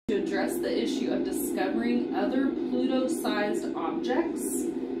address the issue of discovering other Pluto-sized objects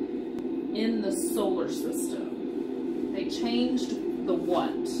in the solar system. They changed the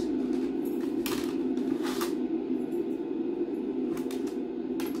what?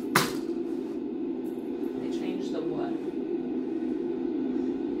 They changed the what?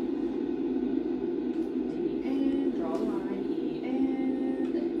 D and, draw the line, E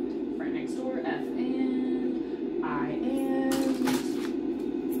and, right next door, F and, I and,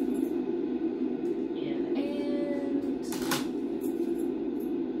 N and,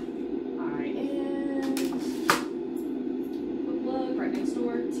 I and, look, right next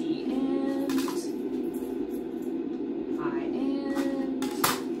door, T and, I and,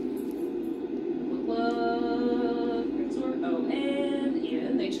 look, next door, O and,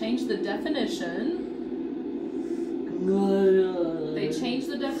 N. They changed the definition. They changed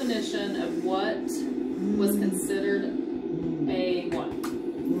the definition of what was considered a what?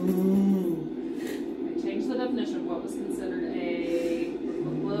 They changed the definition of what was considered a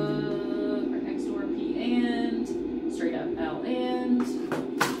right next door, P and, straight up L and,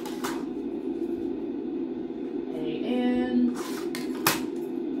 A and,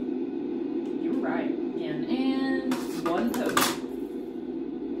 you were right, N and, one token,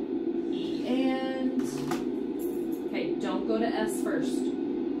 E and, okay, don't go to S first.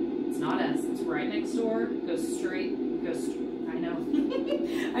 It's not S, it's right next door. Go straight, I know.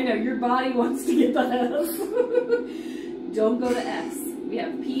 I know, your body wants to get the S. Don't go to S. We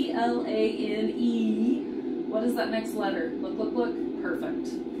have P, L, A, N, E. What is that next letter? Look. Perfect.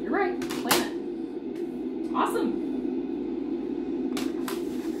 You're right, planet. Awesome.